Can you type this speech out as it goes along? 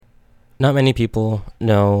not many people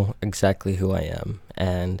know exactly who I am,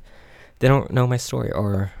 and they don't know my story,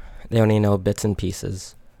 or they only know bits and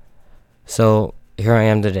pieces. So here I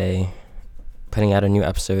am today, putting out a new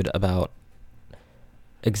episode about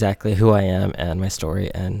exactly who I am and my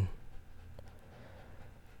story, and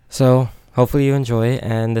so hopefully you enjoy,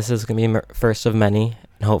 and this is going to be first of many,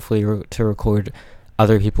 and hopefully to record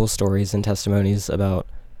other people's stories and testimonies about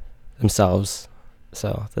themselves.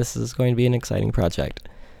 So this is going to be an exciting project.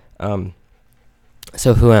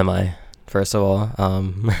 So who am I? First of all,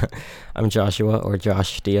 I'm Joshua, or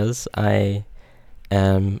Josh Diaz. I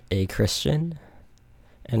am a Christian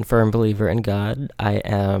and firm believer in God. I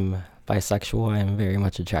am bisexual. I am very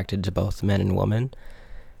much attracted to both men and women.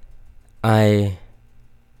 I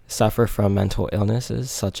suffer from mental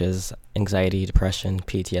illnesses such as anxiety, depression,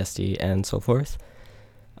 PTSD, and so forth.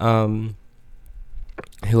 Who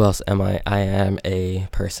else am I? I am a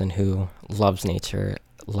person who loves nature,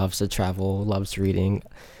 loves to travel, loves reading.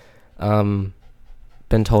 Been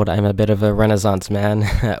told I'm a bit of a Renaissance man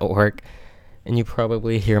at work, and you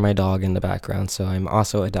probably hear my dog in the background, so I'm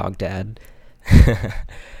also a dog dad.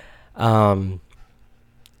 But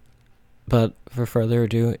for further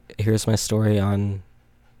ado, here's my story on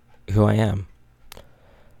who I am.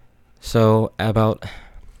 So about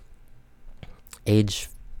age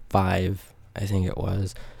 5, I think it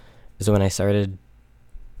was, is when I started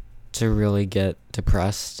to really get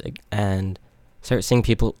depressed and start seeing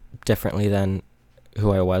people differently than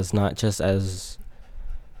who I was, not just as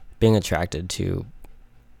being attracted to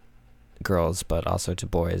girls, but also to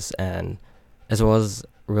boys, and as well as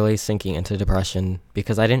really sinking into depression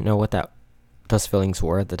because I didn't know what those feelings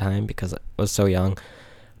were at the time because I was so young,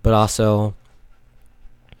 but also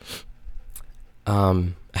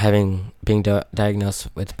being diagnosed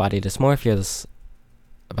with body dysmorphia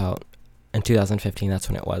about in 2015. That's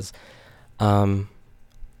when it was.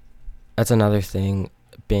 That's another thing,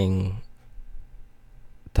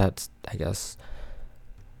 that's, I guess,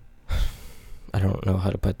 I don't know how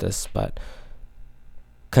to put this, but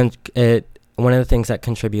one of the things that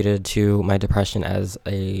contributed to my depression as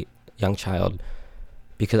a young child,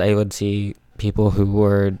 because I would see people who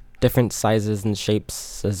were different sizes and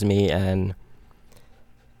shapes as me, and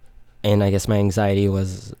I guess my anxiety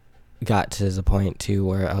got to the point to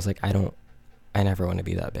where I was like, I never want to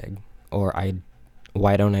be that big, or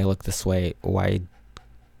why don't I look this way?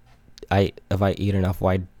 If I eat enough,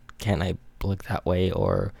 why can't I look that way?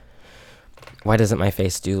 Or why doesn't my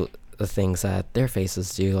face do the things that their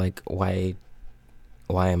faces do? Like, why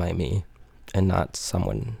am I me and not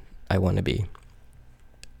someone I want to be?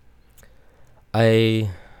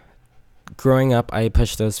 Growing up, I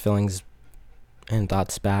pushed those feelings and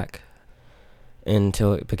thoughts back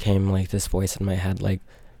until it became like this voice in my head, like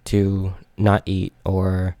to not eat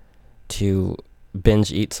or to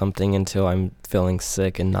binge eat something until I'm feeling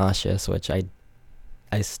sick and nauseous, which I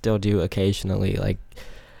still do occasionally. Like,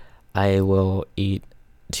 I will eat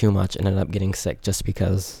too much and end up getting sick just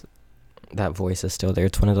because that voice is still there.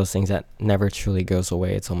 It's one of those things that never truly goes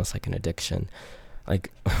away. It's almost like an addiction.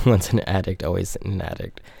 Like, once an addict, always an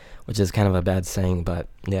addict, which is kind of a bad saying, but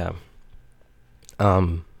yeah.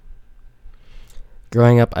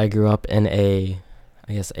 Growing up, I grew up in a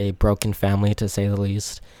broken family, to say the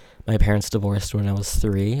least. My parents divorced when I was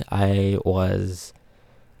 3. I was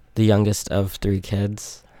the youngest of 3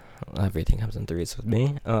 kids. Everything comes in threes with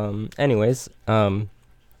me.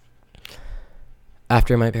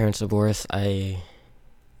 After my parents' divorce, I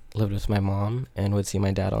lived with my mom and would see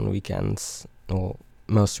my dad on weekends. Well,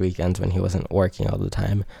 most weekends when he wasn't working all the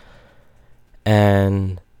time.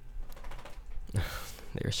 And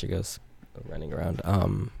there she goes, running around.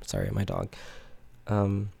 Sorry, my dog.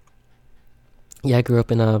 I grew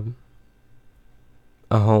up in a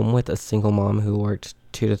home with a single mom who worked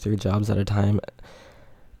 2 to 3 jobs at a time,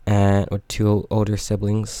 and with 2 older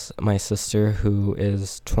siblings. My sister, who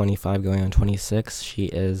is 25 going on 26, she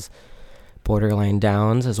is borderline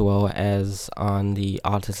Downs as well as on the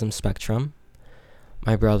autism spectrum.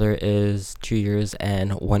 My brother is 2 years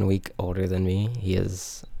and 1 week older than me. He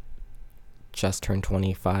is just turned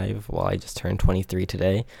 25, while I just turned 23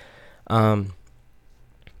 today.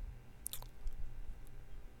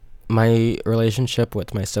 My relationship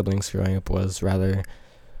with my siblings growing up was rather,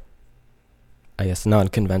 I guess,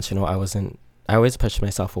 non-conventional. I always pushed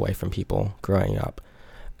myself away from people growing up,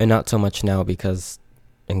 and not so much now because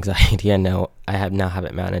anxiety, I have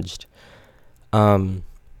it managed. And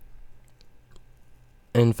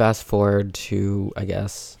fast forward to, I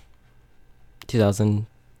guess,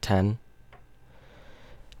 2010.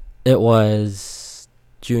 It was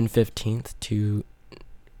June 15th,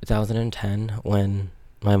 2010, when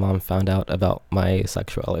my mom found out about my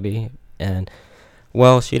sexuality, And,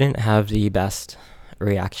 well, she didn't have the best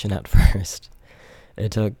reaction at first.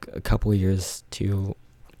 It took a couple years to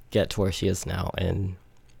get to where she is now, and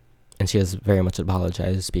she has very much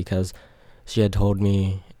apologized because she had told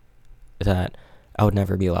me that I would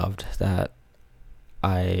never be loved, that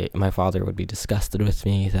my father would be disgusted with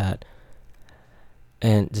me,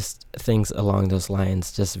 and just things along those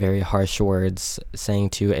lines, just very harsh words, saying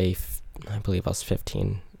to I believe I was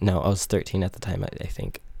 15. No, I was 13 at the time, I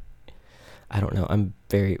think. I don't know. I'm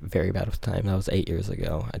very, very bad with time. That was 8 years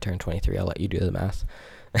ago. I turned 23. I'll let you do the math.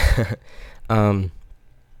 And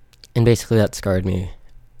basically that scarred me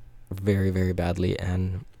very, very badly.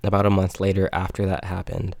 And about a month later, after that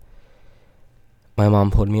happened, my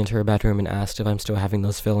mom pulled me into her bedroom and asked if I'm still having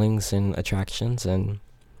those feelings and attractions. And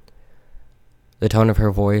the tone of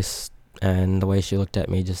her voice and the way she looked at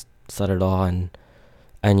me just said it all. And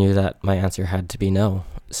I knew that my answer had to be no.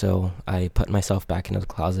 So I put myself back into the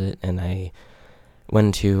closet, and I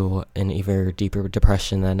went into an even deeper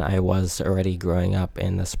depression than I was already growing up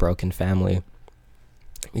in this broken family,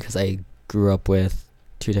 because I grew up with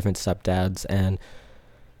 2 different stepdads, and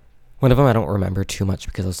one of them I don't remember too much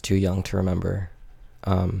because I was too young to remember,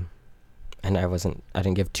 and I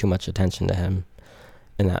didn't give too much attention to him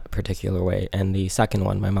in that particular way. And the second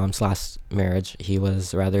one, my mom's last marriage, he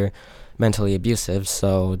was rather mentally abusive,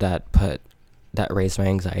 so that raised my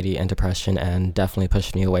anxiety and depression, and definitely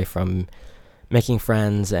pushed me away from making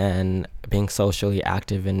friends and being socially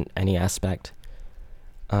active in any aspect.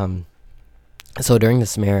 So during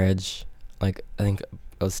this marriage, I think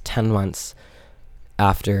it was 10 months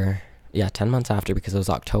after, because it was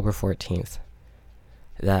October 14th,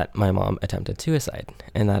 that my mom attempted suicide.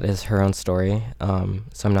 And that is her own story, so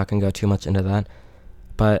I'm not going to go too much into that.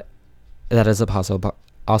 But that is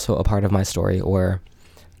also a part of my story where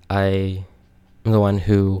I am the one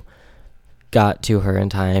who got to her in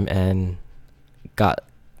time, and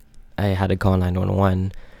I had to call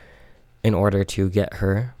 911 in order to get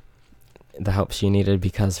her the help she needed,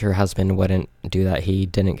 because her husband wouldn't do that. He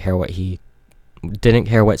didn't care what she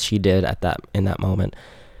did in that moment.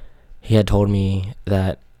 He had told me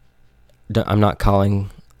that I'm not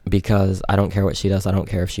calling because I don't care what she does. I don't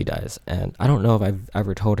care if she dies. And I don't know if I've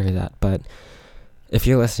ever told her that, but if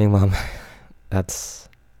you're listening, Mom,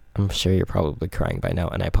 I'm sure you're probably crying by now,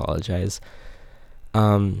 and I apologize.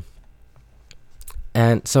 And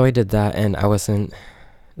so I did that, and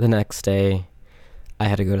the next day I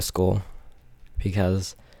had to go to school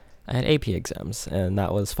because I had AP exams, and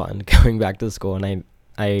that was fun going back to school, and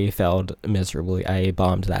I failed miserably. I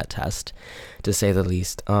bombed that test, to say the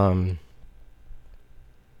least. In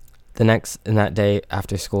that day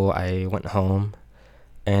after school, I went home,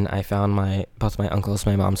 and I found both my uncles,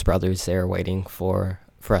 my mom's brothers, they were waiting for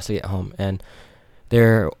us to get home, and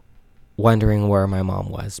they're wondering where my mom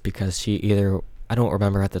was, because I don't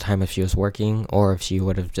remember at the time if she was working or if she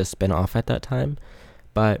would have just been off at that time,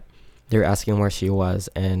 but they were asking where she was,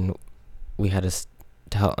 and we had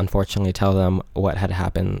to unfortunately tell them what had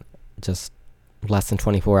happened just less than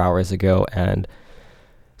 24 hours ago. And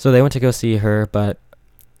so they went to go see her, but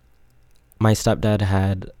my stepdad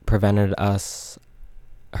had prevented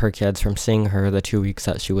her kids, from seeing her the 2 weeks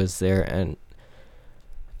that she was there. And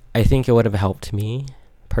I think it would have helped me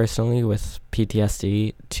personally with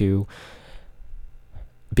PTSD to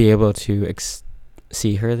be able to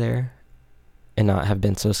see her there and not have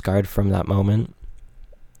been so scarred from that moment.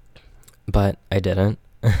 But I didn't.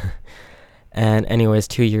 And anyways,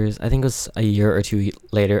 2 years, I think it was a year or two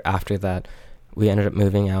later after that, we ended up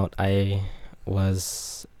moving out. I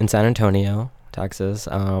was in San Antonio, Texas.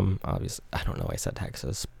 Obviously, I don't know why I said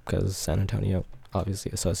Texas, because San Antonio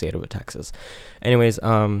obviously associated with Texas. Anyways,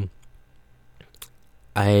 I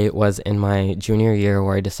was in my junior year,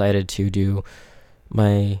 where I decided to do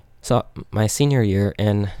my senior year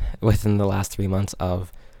within the last 3 months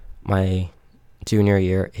of my junior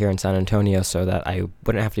year here in San Antonio, so that I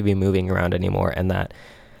wouldn't have to be moving around anymore, and that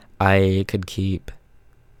I could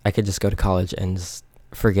just go to college and just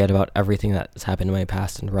forget about everything that's happened in my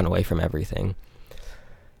past and run away from everything.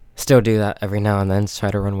 Still do that every now and then, try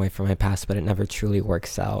to run away from my past, but it never truly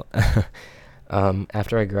works out.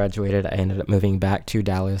 After I graduated, I ended up moving back to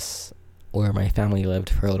Dallas, where my family lived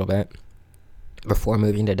for a little bit, before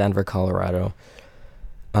moving to Denver, Colorado.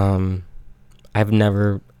 I've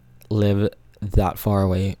never lived that far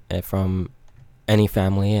away from any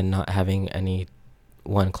family and not having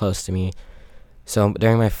anyone close to me. So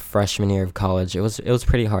during my freshman year of college, it was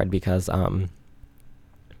pretty hard, because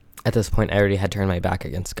at this point I already had turned my back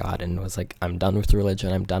against God and was like, I'm done with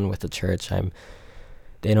religion, I'm done with the church,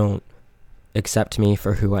 they don't accept me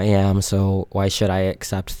for who I am, so why should I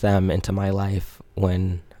accept them into my life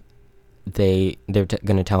when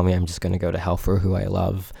gonna tell me I'm just gonna go to hell for who I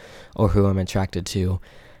love or who I'm attracted to,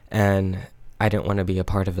 and I didn't want to be a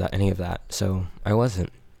part of that, any of that, so I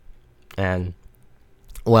wasn't. And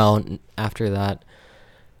well, after that,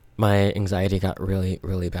 my anxiety got really,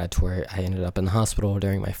 really bad to where I ended up in the hospital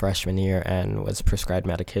during my freshman year and was prescribed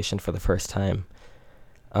medication for the first time.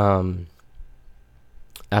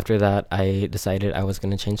 After that, I decided I was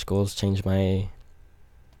going to change schools, change my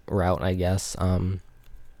route, I guess. Ended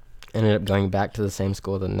up going back to the same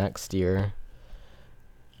school the next year.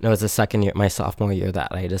 No, it was the second year, my sophomore year,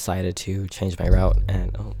 that I decided to change my route.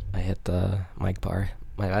 And, I hit the mic bar.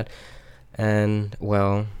 My bad. And,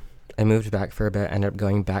 well, I moved back for a bit, ended up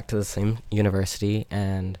going back to the same university,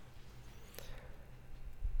 and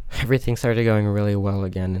everything started going really well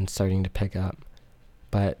again and starting to pick up.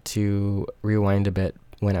 But to rewind a bit,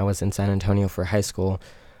 when I was in San Antonio for high school,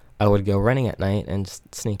 I would go running at night and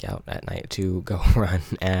just sneak out at night to go run,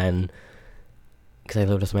 and because I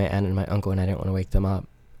lived with my aunt and my uncle and I didn't want to wake them up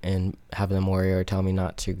and have them worry or tell me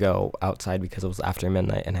not to go outside because it was after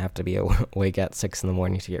midnight and have to be awake at 6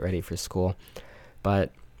 a.m. to get ready for school.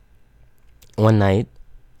 But one night,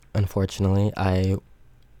 unfortunately, I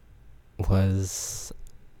was,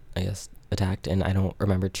 I guess, attacked, and I don't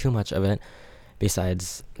remember too much of it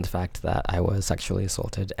besides the fact that I was sexually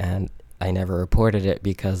assaulted, and I never reported it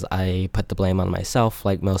because I put the blame on myself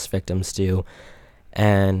like most victims do,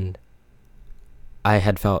 and I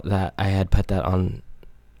had felt that I had put that on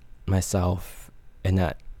myself and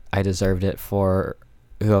that I deserved it for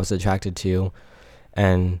who I was attracted to,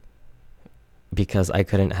 and because I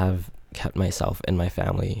couldn't have kept myself and my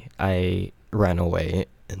family, I ran away.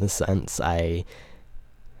 In a sense, to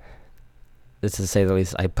say the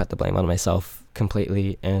least, I put the blame on myself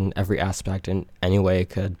completely in every aspect in any way I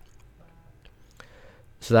could.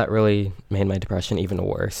 So that really made my depression even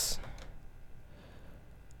worse.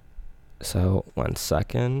 So, 1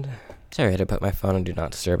 second. Sorry, I had to put my phone on Do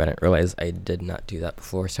Not Disturb. I didn't realize I did not do that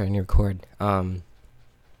before starting to record.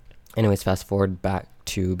 Anyways, fast forward back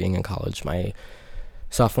to being in college. My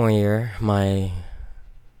sophomore year, my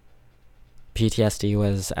PTSD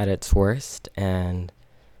was at its worst, and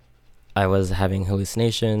I was having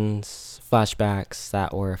hallucinations, flashbacks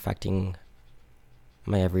that were affecting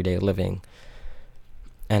my everyday living.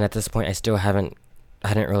 And at this point, I still hadn't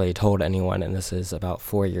really told anyone, and this is about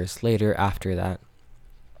 4 years later after that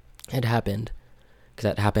it happened. Because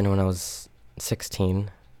that happened when I was 16,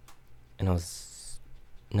 and it was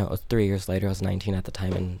 3 years later. I was 19 at the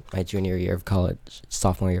time in my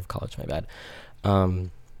sophomore year of college, my bad.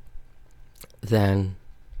 Then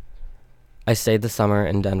I stayed the summer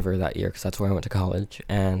in Denver that year because that's where I went to college,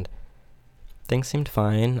 and things seemed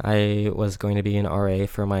fine. I was going to be an RA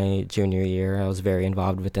for my junior year. I was very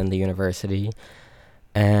involved within the university,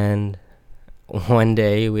 and one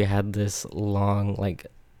day we had this long,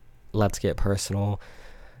 let's get personal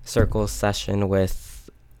circle session with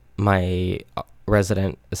my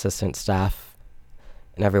resident assistant staff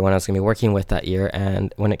and everyone I was going to be working with that year.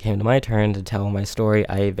 And when it came to my turn to tell my story,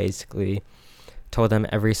 I basically told them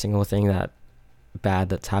every single thing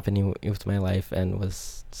that's happening with my life, and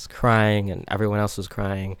was just crying, and everyone else was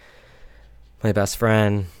crying. My best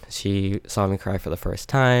friend, she saw me cry for the first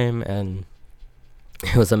time, and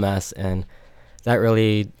it was a mess. And that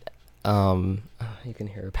really, you can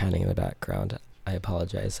hear a panning in the background. I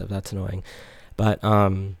apologize if that's annoying. But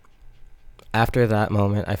after that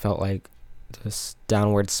moment, I felt like this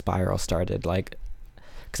downward spiral started,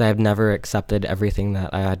 because I have never accepted everything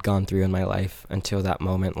that I had gone through in my life until that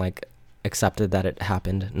moment, accepted that it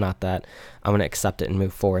happened, not that I'm going to accept it and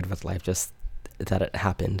move forward with life, just that it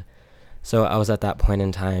happened. So I was at that point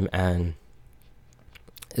in time, and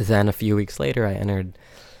then a few weeks later, I entered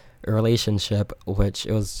a relationship, which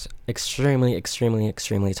it was extremely, extremely,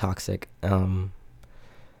 extremely toxic.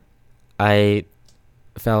 I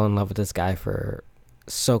fell in love with this guy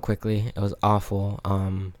so quickly. It was awful.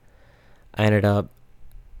 I ended up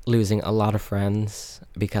losing a lot of friends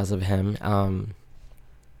because of him.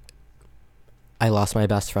 I lost my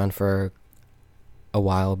best friend for a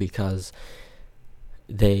while because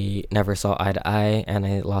they never saw eye to eye, and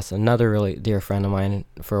I lost another really dear friend of mine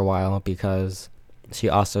for a while because she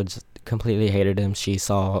also just completely hated him. She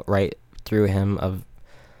saw right through him of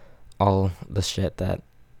all the shit that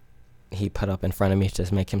he put up in front of me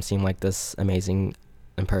to make him seem like this amazing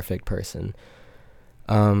and perfect person.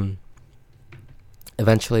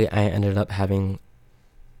 Eventually, I ended up having,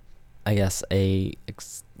 I guess,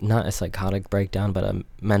 not a psychotic breakdown, but a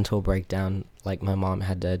mental breakdown like my mom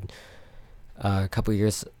had did a couple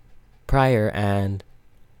years prior, and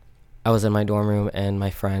I was in my dorm room, and my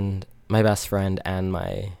best friend, and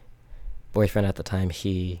my boyfriend at the time,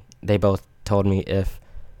 he they both told me if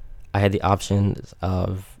I had the options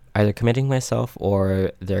of either committing myself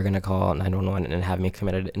or they're going to call 911 and have me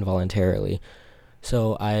committed involuntarily.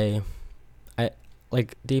 So I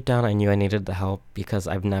like deep down I knew I needed the help because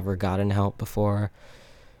I've never gotten help before.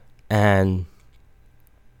 And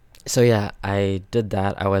so yeah, I did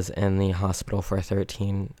that. I was in the hospital for either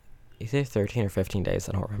 13 or 15 days.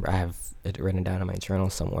 I don't remember. I have it written down in my journal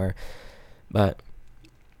somewhere. But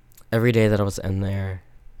every day that I was in there,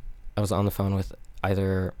 I was on the phone with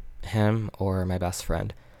either him or my best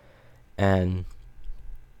friend. And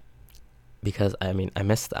because I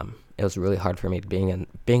missed them. It was really hard for me being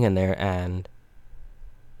in there,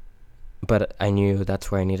 but I knew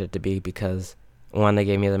that's where I needed to be because one, they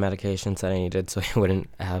gave me the medications that I needed so I wouldn't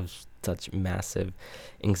have such massive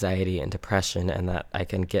anxiety and depression, and that I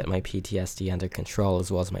can get my PTSD under control,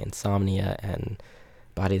 as well as my insomnia and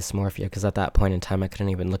body dysmorphia, because at that point in time I couldn't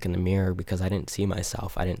even look in the mirror because I didn't see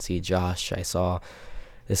myself. I didn't see Josh. I saw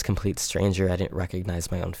this complete stranger. I didn't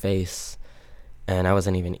recognize my own face, and I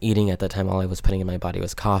wasn't even eating at the time. All I was putting in my body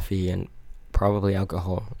was coffee and probably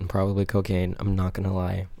alcohol and probably cocaine. I'm not gonna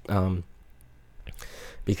lie.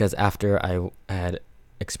 Because after I had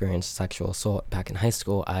experienced sexual assault back in high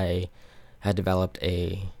school, I had developed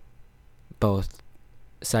a both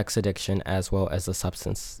sex addiction as well as a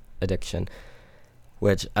substance addiction,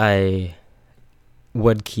 which I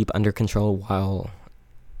would keep under control while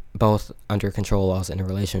I was in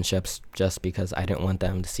relationships, just because I didn't want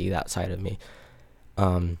them to see that side of me.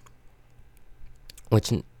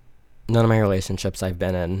 Which none of my relationships I've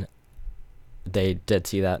been in, they did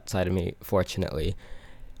see that side of me, fortunately.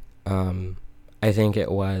 I think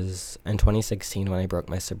it was in 2016 when I broke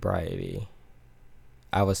my sobriety.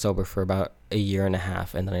 I was sober for about a year and a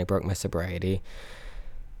half, and then I broke my sobriety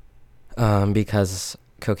because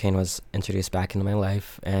cocaine was introduced back into my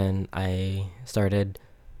life, and I started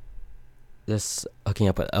just hooking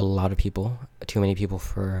up with a lot of people, too many people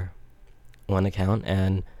for one account.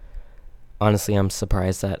 And honestly, I'm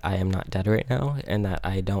surprised that I am not dead right now and that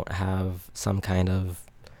I don't have some kind of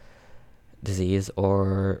disease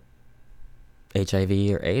or HIV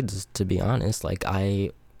or AIDS, to be honest. Like,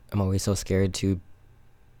 I am always so scared to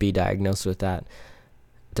be diagnosed with that,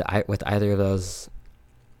 with either of those.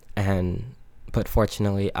 But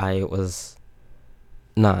fortunately, I was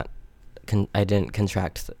not, I didn't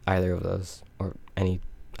contract either of those or any,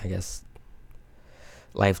 I guess,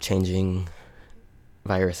 life-changing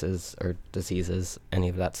viruses or diseases, any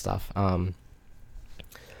of that stuff.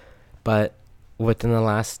 But within the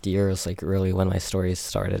last year is like really when my story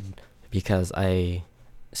started, because I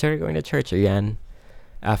started going to church again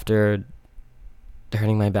after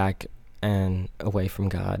hurting my back and away from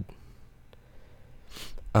God.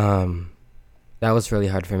 That was really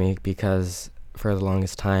hard for me because for the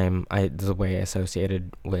longest time, the way I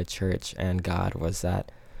associated with church and God was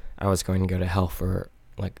that I was going to go to hell for,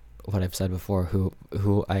 like what I've said before,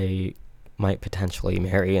 who I might potentially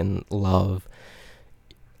marry and love,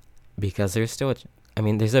 because there's still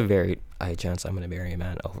there's a very high chance I'm going to marry a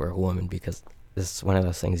man over a woman, because this is one of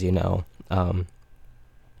those things,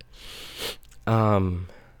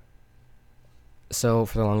 So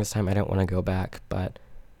for the longest time, I didn't want to go back, but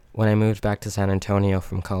when I moved back to San Antonio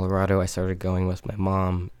from Colorado, I started going with my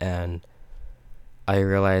mom, and I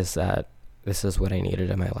realized that this is what I needed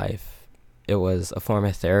in my life. It was a form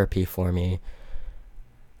of therapy for me,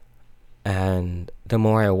 and the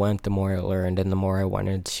more I went, the more I learned, and the more I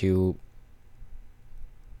wanted to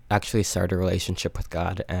actually start a relationship with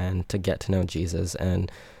God and to get to know Jesus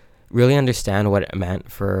and really understand what it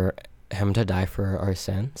meant for him to die for our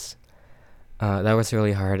sins. That was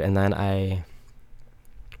really hard. And then I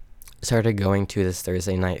started going to this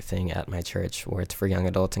Thursday night thing at my church where it's for young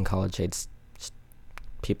adults and college age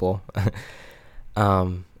people.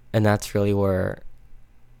 And that's really where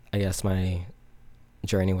I guess my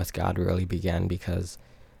journey with God really began, because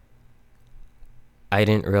I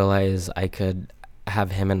didn't realize I could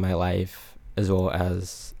have him in my life as well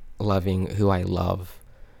as loving who I love,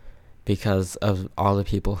 because of all the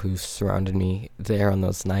people who surrounded me there on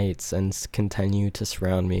those nights and continue to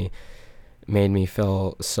surround me, made me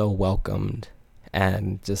feel so welcomed,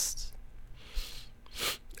 and just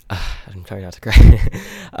I'm trying not to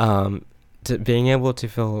cry. To being able to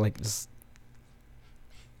feel like just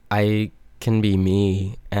I can be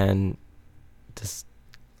me and just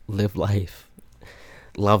live life,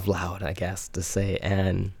 love loud, I guess to say.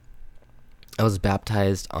 And I was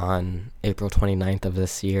baptized on April 29th of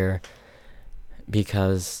this year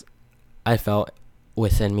because I felt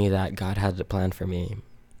within me that God had a plan for me.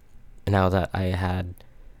 Now that I had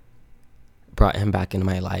brought him back into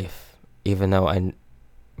my life, even though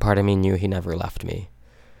part of me knew he never left me.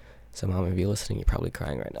 So Mom, if you're listening, you're probably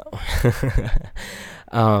crying right now.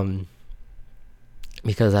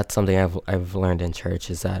 Because that's something I've learned in church,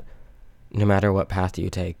 is that no matter what path you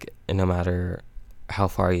take, and no matter how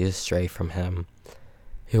far you stray from him,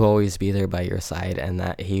 he'll always be there by your side, and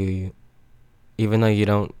that he, even though you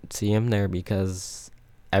don't see him there because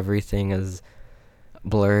everything is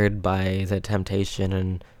blurred by the temptation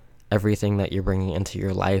and everything that you're bringing into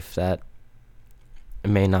your life that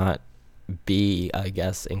may not be, I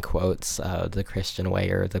guess, in quotes, the Christian way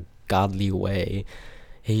or the godly way,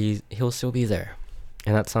 he'll still be there.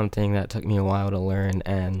 And that's something that took me a while to learn,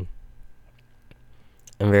 and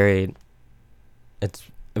it's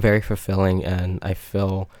very fulfilling, and I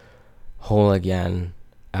feel whole again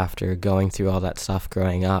after going through all that stuff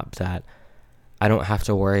growing up, that I don't have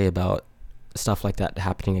to worry about stuff like that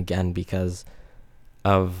happening again because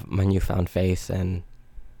of my newfound faith and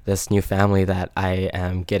this new family that I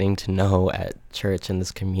am getting to know at church in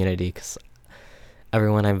this community, because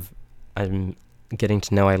everyone I'm getting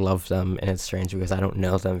to know, I love them, and it's strange because I don't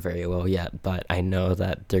know them very well yet, but I know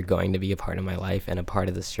that they're going to be a part of my life and a part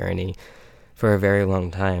of this journey for a very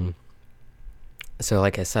long time. So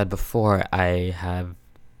like I said before, I have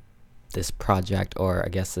this project, or I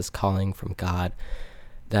guess this calling from God,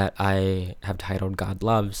 that I have titled God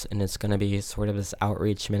Loves, and it's going to be sort of this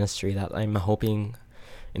outreach ministry that I'm hoping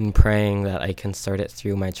and praying that I can start it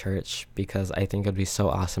through my church, because I think it would be so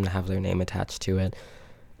awesome to have their name attached to it.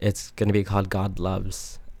 It's going to be called God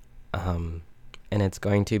Loves, and it's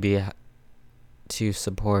going to be to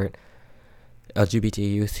support LGBT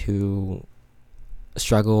youth who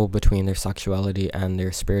struggle between their sexuality and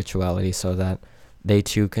their spirituality, so that they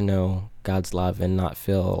too can know God's love and not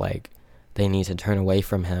feel like they need to turn away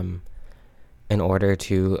from him in order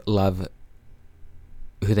to love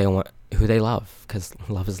who they love, because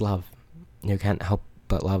love is love. You can't help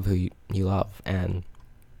but love who you love, and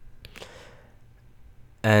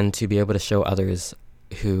to be able to show others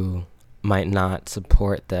who might not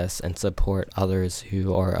support this and support others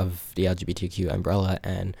who are of the LGBTQ umbrella,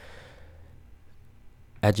 and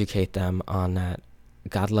educate them on that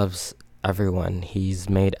God loves everyone. He's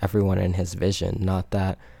made everyone in his vision, not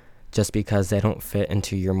that just because they don't fit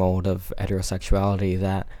into your mold of heterosexuality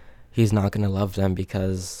that he's not going to love them,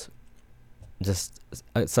 because just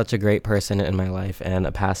such a great person in my life and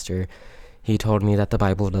a pastor, he told me that the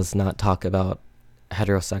Bible does not talk about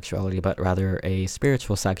heterosexuality, but rather a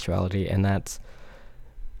spiritual sexuality, and that's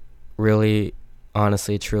really,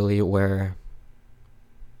 honestly, truly where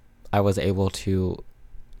I was able to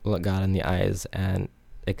look God in the eyes and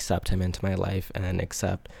accept him into my life, and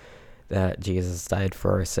accept that Jesus died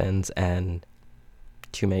for our sins and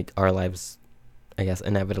to make our lives, I guess,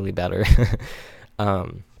 inevitably better.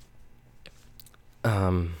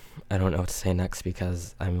 I don't know what to say next,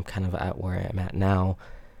 because I'm kind of at where I'm at now,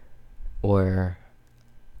 where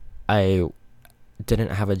I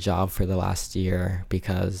didn't have a job for the last year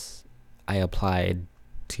because I applied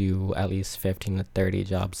to at least 15 to 30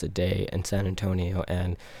 jobs a day in San Antonio,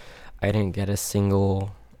 and I didn't get a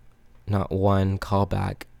single, not one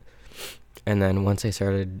callback. And then once I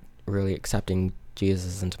started really accepting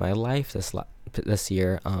Jesus into my life this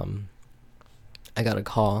year, I got a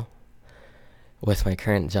call with my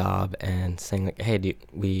current job and saying like, hey,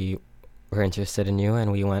 we were interested in you, and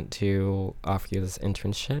we want to offer you this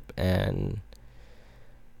internship, and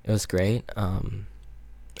it was great.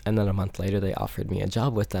 And then a month later, they offered me a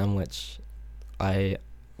job with them, which I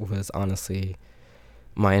was honestly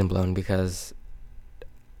mind blown, because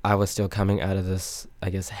I was still coming out of this, I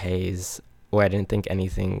guess, haze where I didn't think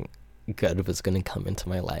anything good was going to come into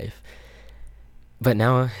my life. But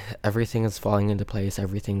now everything is falling into place,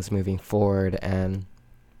 everything's moving forward, and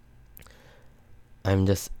I'm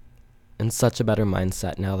just in such a better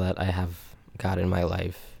mindset now that I have God in my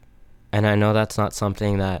life. And I know that's not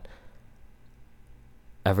something that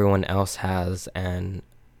everyone else has, and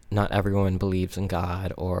not everyone believes in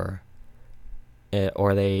God, or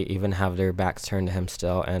they even have their backs turned to him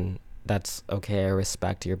still, and that's okay. I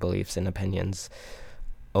respect your beliefs and opinions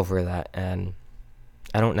over that, and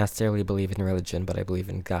I don't necessarily believe in religion, but I believe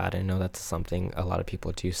in God. I know that's something a lot of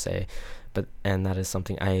people do say, and that is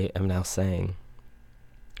something I am now saying.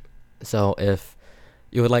 So if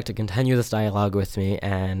you would like to continue this dialogue with me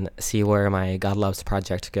and see where my God Loves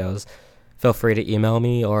project goes, feel free to email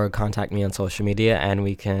me or contact me on social media, and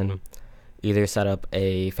we can either set up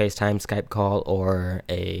a FaceTime Skype call or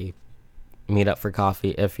a meet up for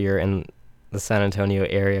coffee if you're in the San Antonio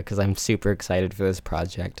area, because I'm super excited for this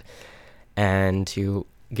project and to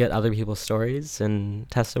get other people's stories and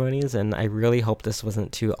testimonies. And I really hope this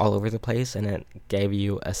wasn't too all over the place, and it gave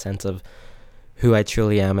you a sense of who I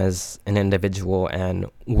truly am as an individual and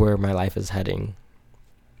where my life is heading.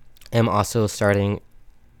 I'm also I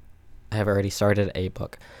have already started a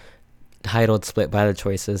book titled Split by the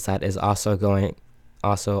Choices that is also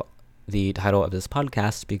the title of this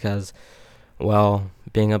podcast because, well,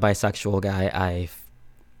 being a bisexual guy,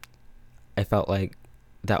 I felt like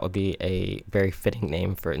that would be a very fitting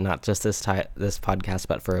name for not just this podcast,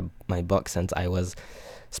 but for my book, since I was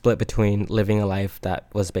split between living a life that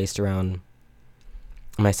was based around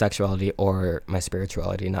my sexuality or my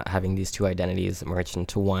spirituality, not having these two identities merged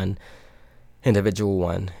into one individual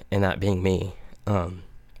one, and that being me.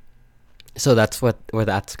 So that's what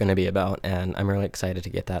that's going to be about, and I'm really excited to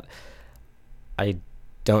get that. I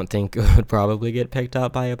don't think it would probably get picked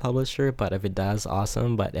up by a publisher, but if it does,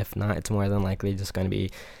 awesome. But if not, it's more than likely just going to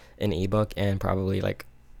be an ebook and probably like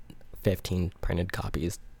 15 printed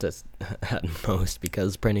copies just at most,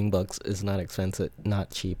 because printing books is not expensive, not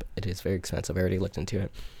cheap. It is very expensive. I already looked into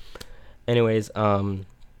it. Anyways, I'm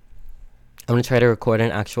going to try to record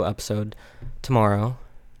an actual episode tomorrow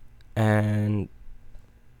and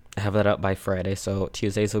have that up by Friday. So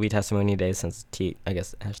Tuesdays will be testimony days, since I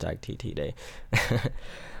guess #TT day.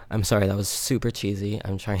 I'm sorry, that was super cheesy.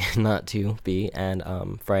 I'm trying not to be. And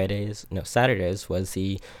Saturdays was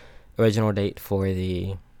the original date for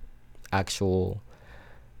the actual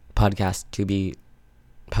podcast to be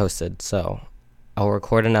posted. So I'll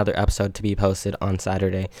record another episode to be posted on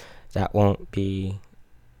Saturday. That won't be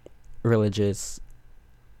religious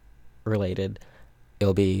related.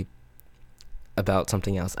 It'll be about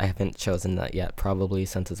something else. I haven't chosen that yet. Probably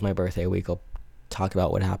since it's my birthday week, I'll talk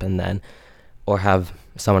about what happened then, or have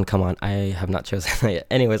someone come on. I have not chosen that yet.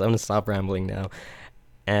 Anyways, I'm gonna stop rambling now,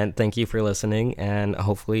 and thank you for listening, and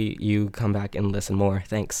hopefully you come back and listen more.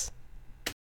 Thanks.